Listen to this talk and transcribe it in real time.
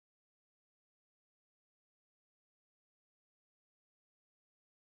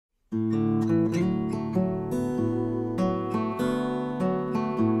Stir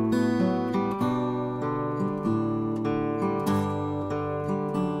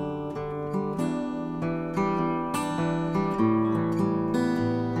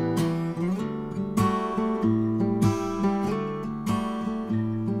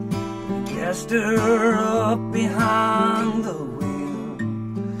up behind the wheel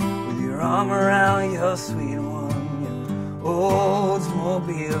with your arm around your sweet one, your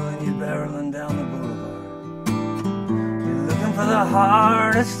Oldsmobile, and you're barreling down the boulevard. You're looking for the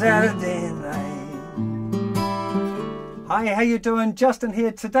heart of Saturday night. Hi, how you doing? Justin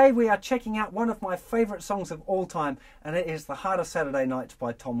here. Today we are checking out one of my favourite songs of all time, and it is The Heart of Saturday Night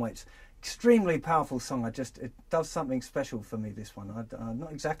by Tom Waits. Extremely powerful song. It does something special for me, this one. I'm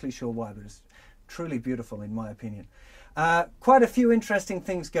not exactly sure why, but it's truly beautiful in my opinion. Quite a few interesting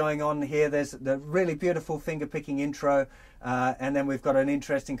things going on here. There's the really beautiful finger picking intro, and then we've got an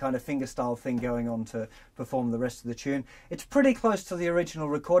interesting kind of fingerstyle thing going on to perform the rest of the tune. It's pretty close to the original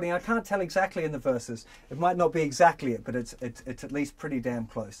recording. I can't tell exactly in the verses. It might not be exactly it, but it's at least pretty damn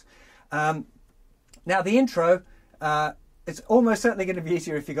close. Now the intro, it's almost certainly going to be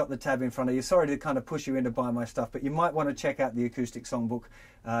easier if you got the tab in front of you. Sorry to kind of push you in to buy my stuff, but you might want to check out the acoustic songbook.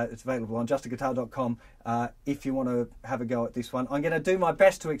 It's available on JustinGuitar.com if you want to have a go at this one. I'm going to do my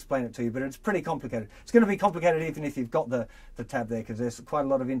best to explain it to you, but it's pretty complicated. It's going to be complicated even if you've got the tab there, because there's quite a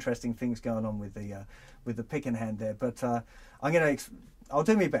lot of interesting things going on with the pick and hand there. But I'll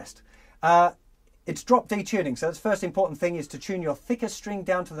do my best. It's drop D tuning, so that's the first important thing, is to tune your thickest string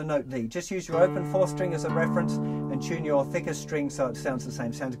down to the note D. Just use your open 4th string as a reference and tune your thickest string so it sounds the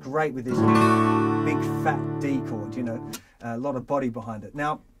same. Sounds great with this big fat D chord, you know, a lot of body behind it.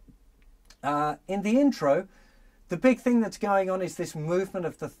 Now, in the intro, the big thing that's going on is this movement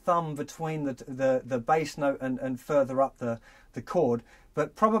of the thumb between the bass note and further up the chord.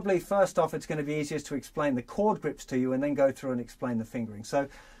 But probably first off, it's going to be easiest to explain the chord grips to you and then go through and explain the fingering. So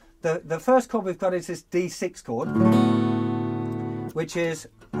the first chord we've got is this D6 chord, which is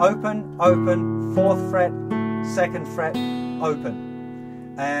open, open, 4th fret, 2nd fret, open.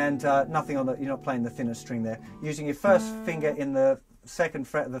 And nothing on you're not playing the thinnest string there. Using your first finger in the 2nd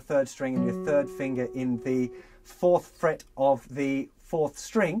fret of the 3rd string and your 3rd finger in the 4th fret of the 4th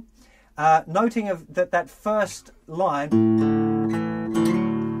string. Noting that first line,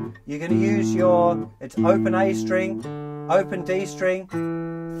 you're going to use it's open A string, open D string,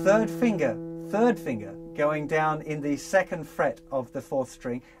 3rd finger going down in the 2nd fret of the 4th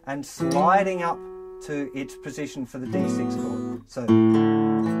string and sliding up to its position for the D6 chord. So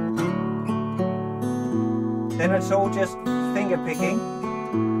then it's all just finger picking.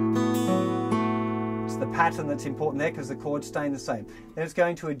 It's the pattern that's important there because the chord's staying the same. Then it's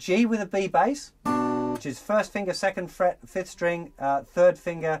going to a G with a B bass, which is 1st finger, 2nd fret, 5th string, 3rd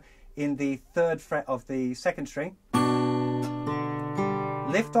finger in the 3rd fret of the 2nd string.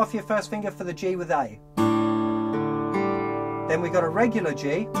 Lift off your 1st finger for the G with A. Then we've got a regular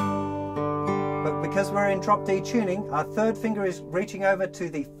G, but because we're in drop D tuning, our 3rd finger is reaching over to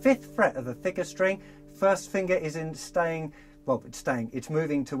the 5th fret of the thicker string. 1st finger is it's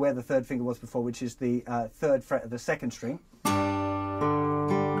moving to where the 3rd finger was before, which is the 3rd fret of the 2nd string.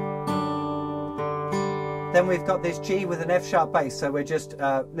 Then we've got this G with an F sharp bass, so we're just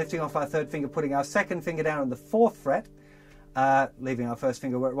lifting off our 3rd finger, putting our 2nd finger down on the 4th fret, leaving our 1st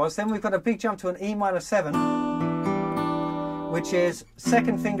finger where it was. Then we've got a big jump to an E minor 7, which is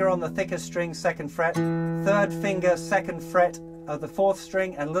 2nd finger on the thickest string, 2nd fret, 3rd finger, 2nd fret of the 4th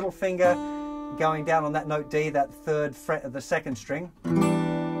string, and little finger going down on that note D, that 3rd fret of the 2nd string.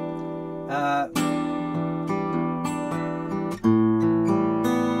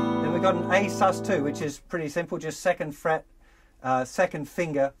 Then we've got an A sus2, which is pretty simple, just 2nd fret, 2nd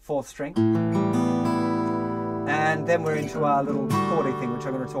finger, 4th string. And then we're into our little chordy thing, which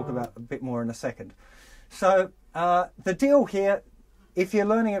I'm going to talk about a bit more in a second. So the deal here, if you're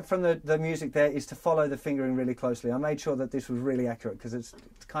learning it from the music there, is to follow the fingering really closely. I made sure that this was really accurate because it's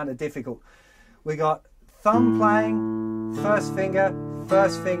kind of difficult. We got thumb playing, 1st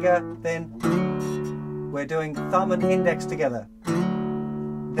finger, then we're doing thumb and index together.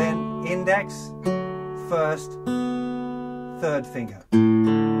 Then index, 1st, 3rd finger.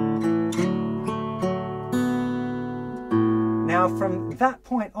 Now from that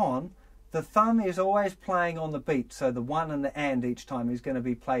point on, the thumb is always playing on the beat, so the 1 and the and each time is going to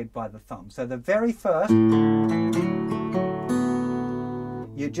be played by the thumb. So the very first,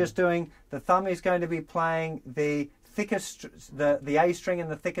 you're just doing, the thumb is going to be playing the thickest, the A string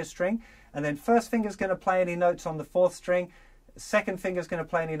and the thickest string, and then 1st finger is going to play any notes on the 4th string, second finger is going to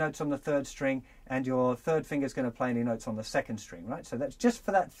play any notes on the third string, and your third finger is going to play any notes on the second string, right? So that's just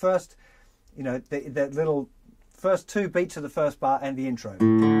for that first, you know, the little first 2 beats of the first bar and the intro.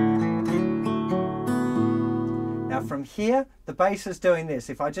 Now from here, the bass is doing this.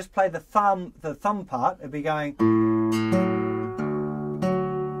 If I just play the thumb part, it'd be going.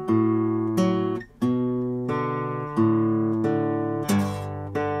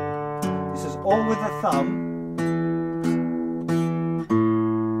 This is all with the thumb.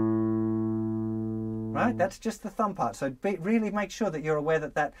 Right? That's just the thumb part. So really make sure that you're aware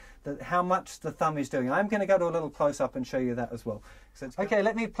that how much the thumb is doing. I'm going to go to a little close up and show you that as well. So okay,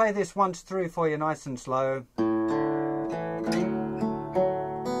 let me play this once through for you, nice and slow.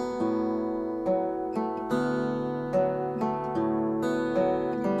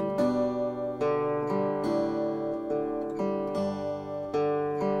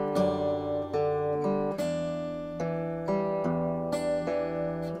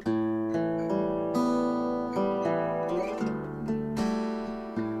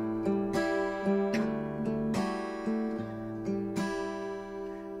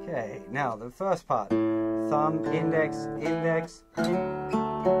 Okay, now the first part, thumb, index, index. So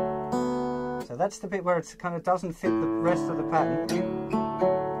that's the bit where it kind of doesn't fit the rest of the pattern.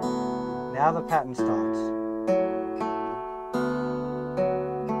 Now the pattern starts.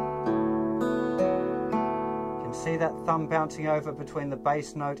 You can see that thumb bouncing over between the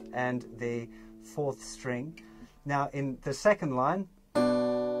bass note and the 4th string. Now in the second line,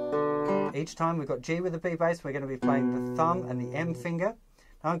 each time we've got G with the B bass, we're going to be playing the thumb and the M finger.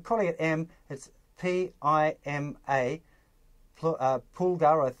 Now I'm calling it M, it's P-I-M-A,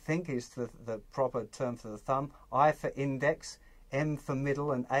 Pulgar I think is the proper term for the thumb, I for index, M for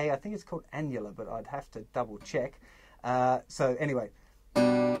middle, and A, I think it's called annular, but I'd have to double check. So anyway, we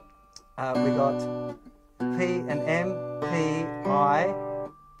got P and M, P-I,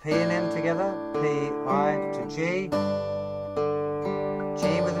 P and M together, P-I to G,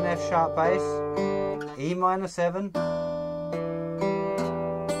 G with an F sharp bass, E minor 7,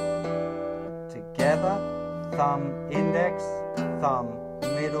 together, thumb, index, thumb,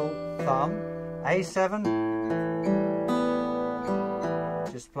 middle, thumb, A7,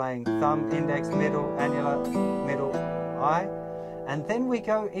 just playing thumb, index, middle, annular, middle, I. And then we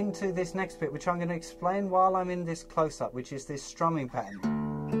go into this next bit, which I'm going to explain while I'm in this close-up, which is this strumming pattern.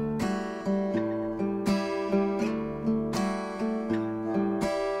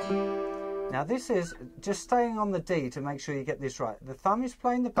 Now this is just staying on the D to make sure you get this right. The thumb is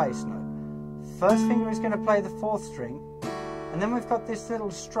playing the bass note. First finger is going to play the 4th string, and then we've got this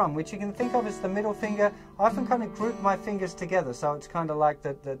little strum, which you can think of as the middle finger. I often kind of group my fingers together, so it's kind of like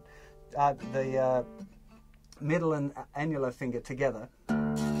the middle and annular finger together.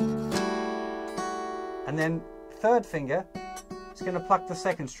 And then 3rd finger is going to pluck the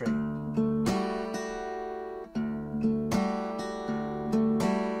 2nd string.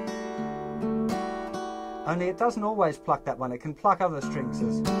 Only it doesn't always pluck that one, it can pluck other strings.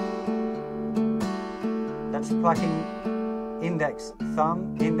 That's plucking index,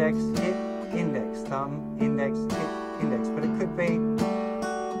 thumb, index, hit, index, thumb, index, hit, index. But it could be,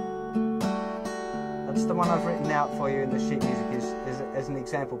 that's the one I've written out for you in the sheet music as an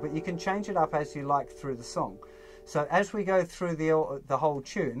example. But you can change it up as you like through the song. So as we go through the whole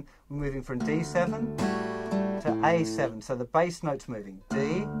tune, we're moving from D7 to A7. So the bass note's moving.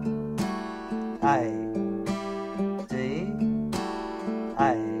 D, A, D,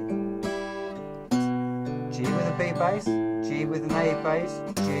 A. G with a B bass, G with an A bass,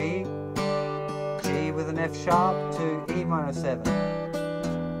 G, G with an F sharp to E minor 7,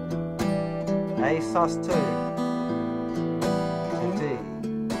 A sus 2 to D,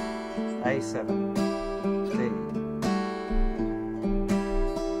 A7, D.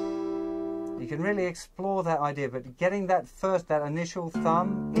 You can really explore that idea, but getting that initial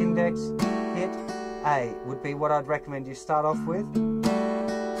thumb, index, hit, A would be what I'd recommend you start off with.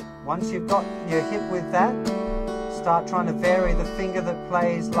 Once you've got your hit with that, start trying to vary the finger that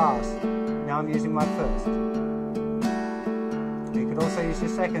plays last. Now I'm using my 1st. You could also use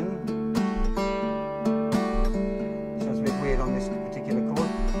your 2nd. Sounds a bit weird on this particular chord,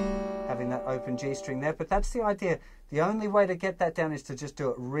 having that open G string there, but that's the idea. The only way to get that down is to just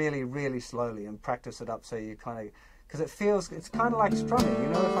do it really, really slowly and practice it up so you kind of, because it's kind of like strumming, you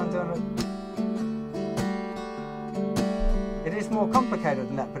know, if I'm doing it. It is more complicated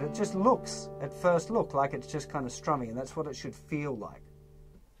than that, but it just looks, at first look, like it's just kind of strumming, and that's what it should feel like.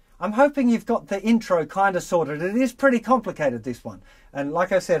 I'm hoping you've got the intro kind of sorted. It is pretty complicated, this one. And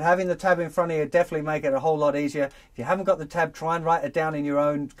like I said, having the tab in front of you definitely make it a whole lot easier. If you haven't got the tab, try and write it down in your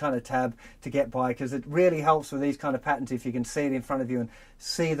own kind of tab to get by, because it really helps with these kind of patterns if you can see it in front of you and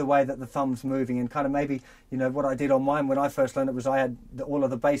see the way that the thumb's moving. And kind of maybe, you know, what I did on mine when I first learned it was I had all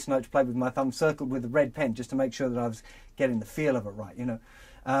of the bass notes played with my thumb circled with a red pen just to make sure that I was getting the feel of it right, you know.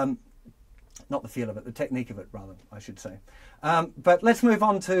 Not the feel of it, the technique of it, rather, I should say. But let's move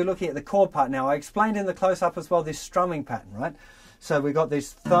on to looking at the chord part now. I explained in the close-up as well this strumming pattern, right? So we've got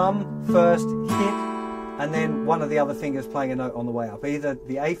this thumb first hit, and then one of the other fingers playing a note on the way up. Either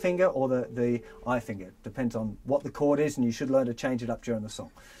the A finger or the I finger. Depends on what the chord is, and you should learn to change it up during the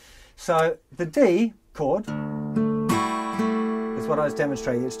song. So the D chord is what I was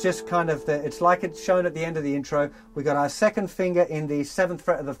demonstrating. It's just kind of it's like it's shown at the end of the intro. We've got our second finger in the 7th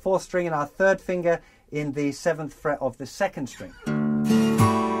fret of the 4th string and our third finger in the 7th fret of the 2nd string.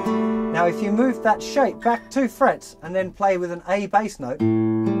 Now if you move that shape back 2 frets and then play with an A bass note,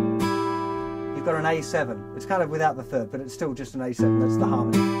 you've got an A7. It's kind of without the third, but it's still just an A7. That's the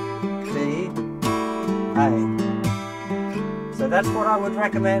harmony. D, A. So that's what I would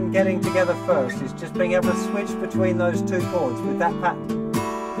recommend getting together first, is just being able to switch between those 2 chords with that pattern.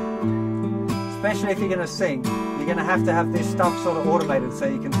 Especially if you're going to sing, you're going to have this stuff sort of automated so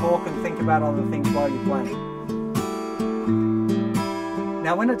you can talk and think about other things while you're playing.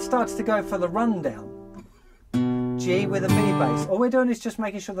 Now when it starts to go for the rundown, G with a B bass, all we're doing is just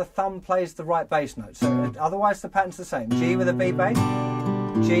making sure the thumb plays the right bass note. So otherwise the pattern's the same. G with a B bass,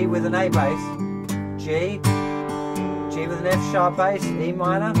 G with an A bass, G, G with an F sharp bass, E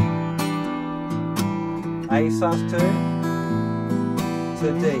minor, A sus2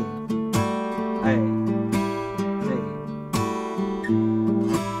 to D, A, D.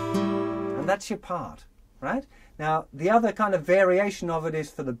 And that's your part, right? Now, the other kind of variation of it is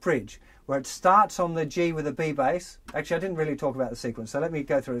for the bridge, where it starts on the G with a B bass. Actually, I didn't really talk about the sequence, so let me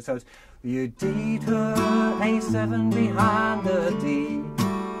go through it. So it's you D to A7 behind the D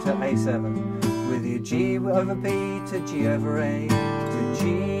to A7, with your G over B to G over A, to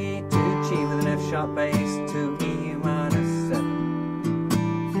G with an F sharp bass to E minor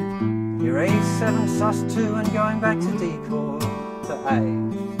 7. Your A7 sus2 and going back to D chord to A.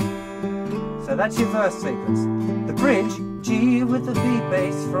 So that's your verse sequence. The bridge, G with the B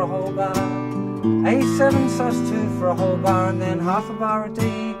bass for a whole bar, A7 sus2 for a whole bar, and then half a bar of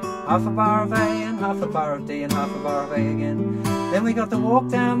D, half a bar of A, and half a bar of D, and half a bar of A again. Then we got the walk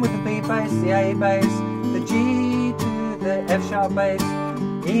down with the B bass, the A bass, the G to the F sharp bass,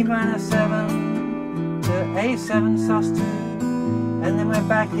 E minor 7 to A7 sus2, and then we're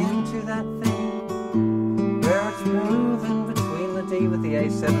back into that thing where it's moving between the D with the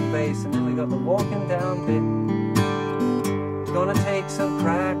A7 bass, and then we got the walking down bit. It's gonna take some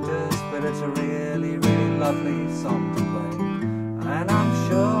practice, but it's a really, really lovely song to play, and I'm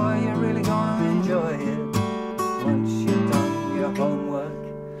sure you're really gonna enjoy it once you've done your homework.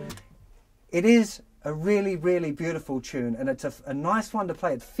 It is a really, really beautiful tune, and it's a nice one to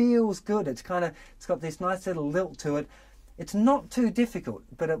play. It feels good. It's got this nice little lilt to it. It's not too difficult,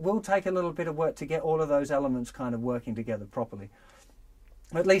 but it will take a little bit of work to get all of those elements kind of working together properly.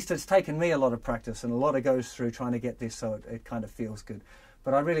 At least it's taken me a lot of practice and a lot of goes through trying to get this so it kind of feels good.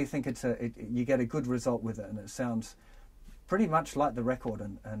 But I really think you get a good result with it, and it sounds pretty much like the record,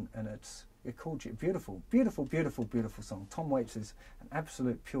 and it's called beautiful, beautiful, beautiful, beautiful song. Tom Waits is an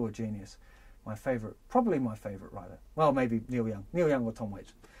absolute pure genius. My favourite, probably my favourite writer. Well, maybe Neil Young. Neil Young or Tom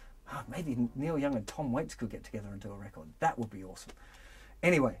Waits. Oh, maybe Neil Young and Tom Waits could get together and do a record. That would be awesome.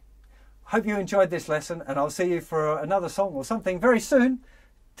 Anyway, hope you enjoyed this lesson, and I'll see you for another song or something very soon.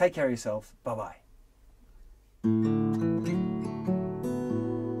 Take care of yourself. Bye-bye.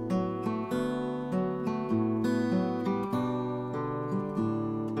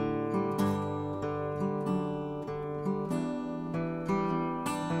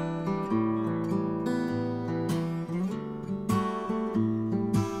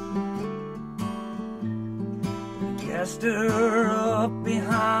 Cast her up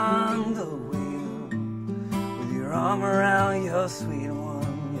behind the wheel, with your arm around your sweet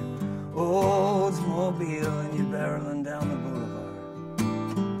one, your Oldsmobile, and you're barreling down the boulevard.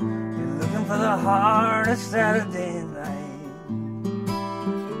 You're looking for the hardest Saturday night.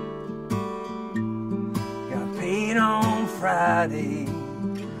 Got paid on Friday,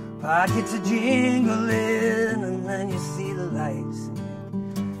 pockets are jingling, and then you see the lights and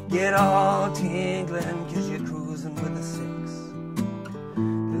you get all tingling, 'cause you're cruising with the 6.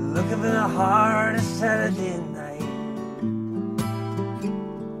 You're looking for the hardest Saturday night.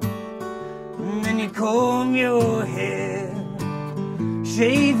 And then you comb your hair,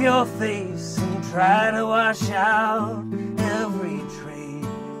 Shave your face and try to wash out every trace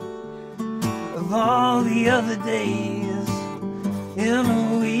of all the other days in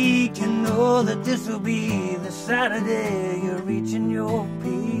a week, and know that this will be the Saturday you're reaching your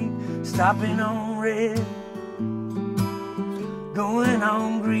peak, stopping on red, going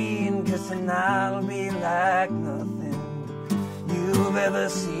on green, 'cause tonight'll be like nothing you've ever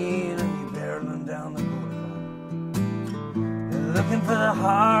seen, and you're barreling down the boulevard, looking for the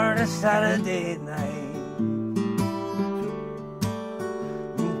heart of Saturday night.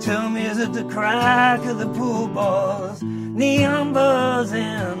 And tell me, is it the crack of the pool balls, neon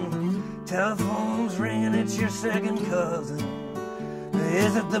buzzing, telephones ringing, it's your second cousin?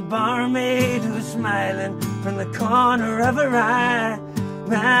 Is it the barmaid who's smiling from the corner of her eye,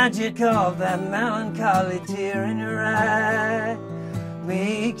 magic of that melancholy tear in your eye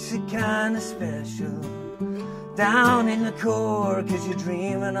makes it kind of special down in the core, 'cause you're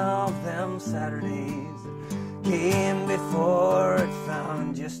dreaming of them Saturdays that came before it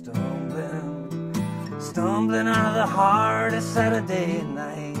found you stumbling out of the heart of Saturday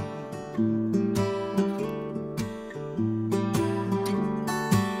night.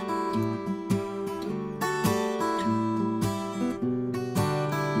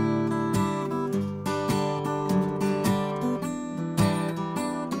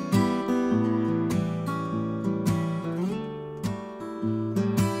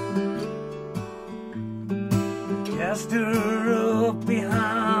 Cast her up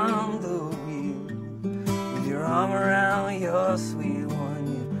behind the wheel with your arm around your sweet one,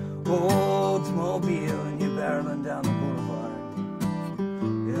 your Oldsmobile, and you're barreling down the boulevard.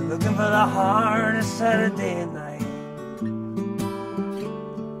 You're looking for the heart of Saturday night.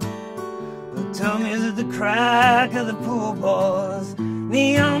 Well, tell me, is it the crack of the pool balls,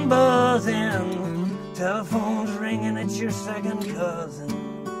 neon buzzing, telephones ringing, it's your second cousin?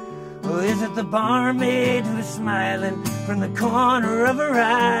 Or is it the barmaid who's smiling from the corner of her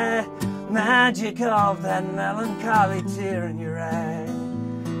eye, magic of that melancholy tear in your eye?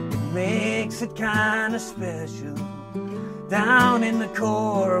 It makes it kind of special down in the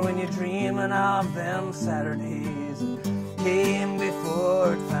core when you're dreaming of them Saturdays that came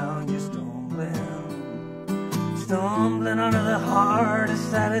before it found you stumbling onto the heart of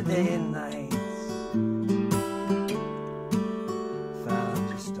Saturday nights.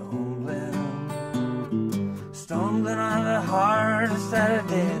 Stumbling on the heart of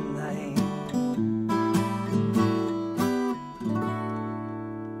Saturday night.